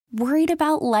Worried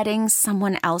about letting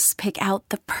someone else pick out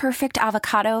the perfect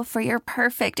avocado for your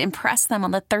perfect impress them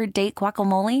on the third date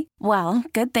guacamole? Well,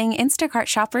 good thing Instacart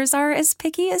shoppers are as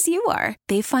picky as you are.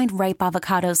 They find ripe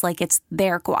avocados like it's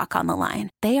their guac on the line.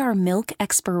 They are milk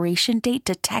expiration date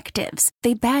detectives.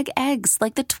 They bag eggs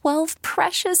like the 12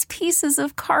 precious pieces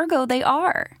of cargo they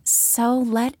are. So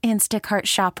let Instacart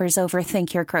shoppers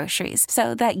overthink your groceries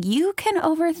so that you can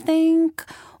overthink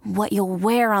what you'll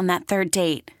wear on that third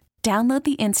date. Download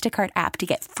the Instacart app to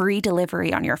get free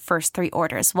delivery on your first 3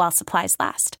 orders while supplies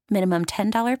last. Minimum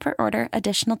 $10 per order.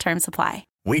 Additional terms apply.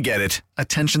 We get it.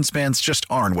 Attention spans just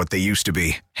aren't what they used to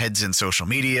be. Heads in social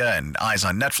media and eyes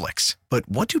on Netflix. But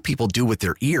what do people do with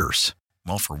their ears?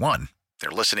 Well, for one, they're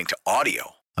listening to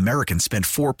audio. Americans spend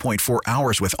 4.4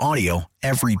 hours with audio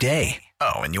every day.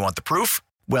 Oh, and you want the proof?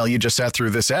 Well, you just sat through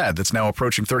this ad that's now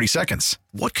approaching 30 seconds.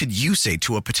 What could you say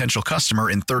to a potential customer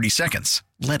in 30 seconds?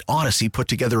 Let Odyssey put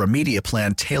together a media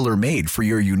plan tailor-made for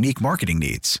your unique marketing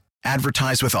needs.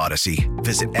 Advertise with Odyssey.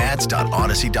 Visit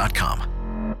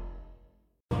ads.odyssey.com.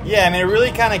 Yeah, I mean, it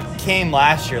really kind of came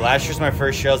last year. Last year's my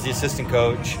first year as the assistant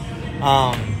coach.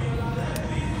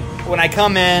 When I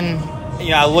come in,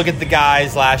 I look at the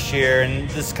guys last year, and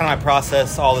this is kind of my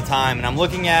process all the time, and I'm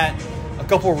looking at a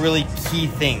couple really key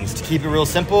things to keep it real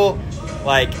simple,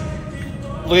 like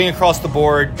looking across the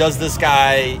board. Does this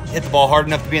guy hit the ball hard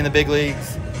enough to be in the big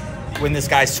leagues? When this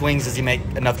guy swings, does he make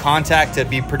enough contact to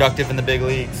be productive in the big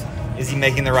leagues? Is he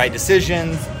making the right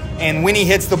decisions? And when he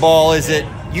hits the ball, is it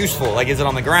useful? Like, is it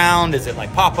on the ground? Is it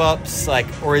like pop-ups?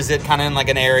 Or is it kind of in like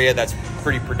an area that's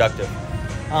pretty productive?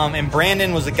 And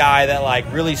Brandon was a guy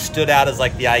that really stood out as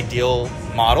the ideal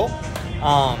model.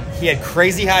 He had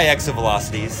crazy high exit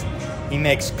velocities. He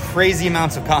makes crazy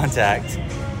amounts of contact.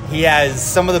 He has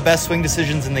some of the best swing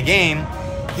decisions in the game.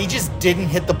 He just didn't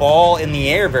hit the ball in the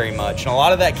air very much. And a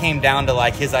lot of that came down to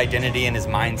his identity and his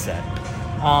mindset.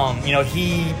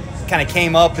 He kind of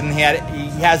came up and he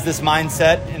has this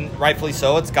mindset, and rightfully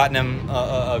so. It's gotten him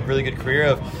a really good career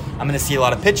of, I'm going to see a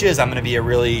lot of pitches. I'm going to be a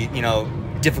really,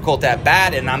 difficult at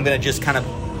bat, and I'm going to just kind of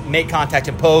make contact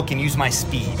and poke and use my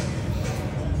speed.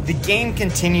 The game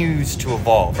continues to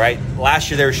evolve, right?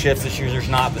 Last year there were shifts, this year there's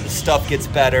not, but the stuff gets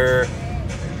better.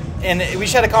 And we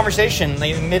just had a conversation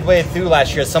midway through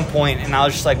last year at some point, and I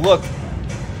was just like, look,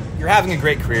 you're having a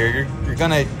great career. You're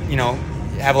going to,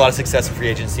 have a lot of success in free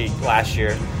agency last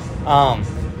year.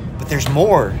 But there's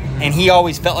more. And he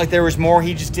always felt like there was more.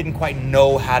 He just didn't quite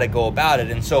know how to go about it.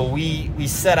 And so we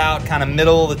set out kind of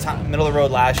middle of the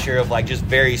road last year of just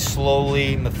very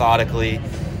slowly, methodically,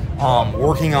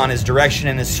 working on his direction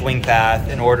and his swing path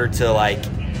in order to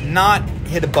not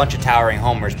hit a bunch of towering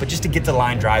homers, but just to get to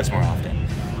line drives more often.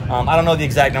 I don't know the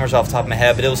exact numbers off the top of my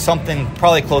head, but it was something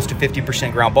probably close to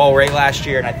 50% ground ball rate last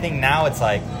year. And I think now it's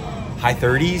high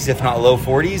 30s, if not low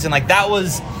 40s. And that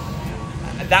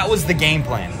was the game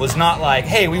plan. Was not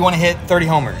hey, we want to hit 30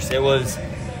 homers. It was,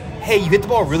 hey, you hit the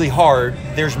ball really hard.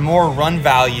 There's more run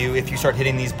value if you start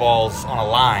hitting these balls on a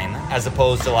line as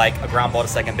opposed to a ground ball to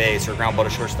second base or a ground ball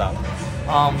to shortstop.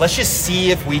 Let's just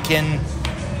see if we can,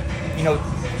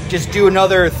 just do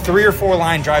another 3 or 4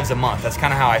 line drives a month. That's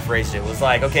kind of how I phrased it. It was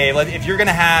okay, if you're going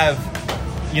to have,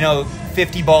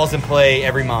 50 balls in play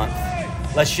every month,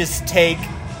 let's just take,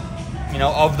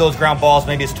 of those ground balls,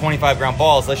 maybe it's 25 ground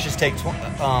balls, let's just take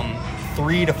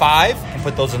 3 to 5 and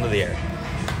put those into the air.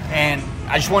 And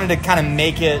I just wanted to kind of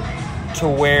make it to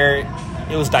where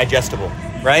it was digestible,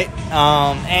 right?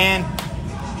 And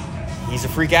he's a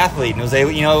freak athlete, and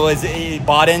he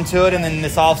bought into it. And then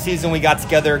this off season, we got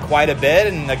together quite a bit,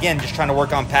 and again, just trying to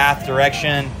work on path,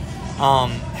 direction.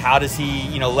 How does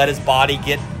he, let his body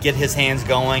get his hands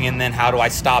going, and then how do I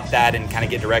stop that and kind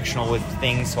of get directional with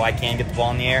things so I can get the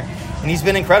ball in the air? And he's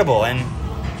been incredible. And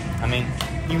I mean,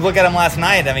 you look at him last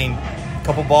night. I mean, a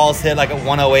couple balls hit at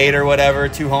 108 or whatever,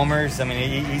 2 homers. I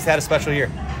mean, he's had a special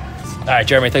year. All right,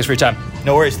 Jeremy, thanks for your time.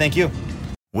 No worries. Thank you.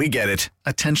 We get it.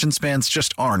 Attention spans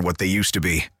just aren't what they used to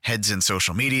be. Heads in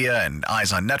social media and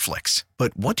eyes on Netflix.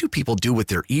 But what do people do with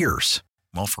their ears?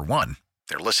 Well, for one,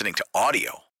 they're listening to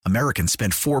audio. Americans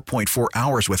spend 4.4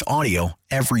 hours with audio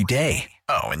every day.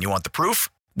 Oh, and you want the proof?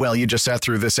 Well, you just sat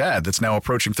through this ad that's now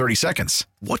approaching 30 seconds.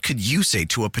 What could you say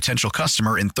to a potential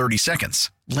customer in 30 seconds?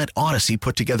 Let Odyssey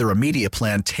put together a media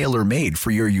plan tailor-made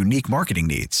for your unique marketing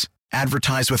needs.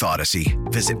 Advertise with Odyssey.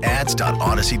 Visit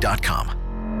ads.odyssey.com.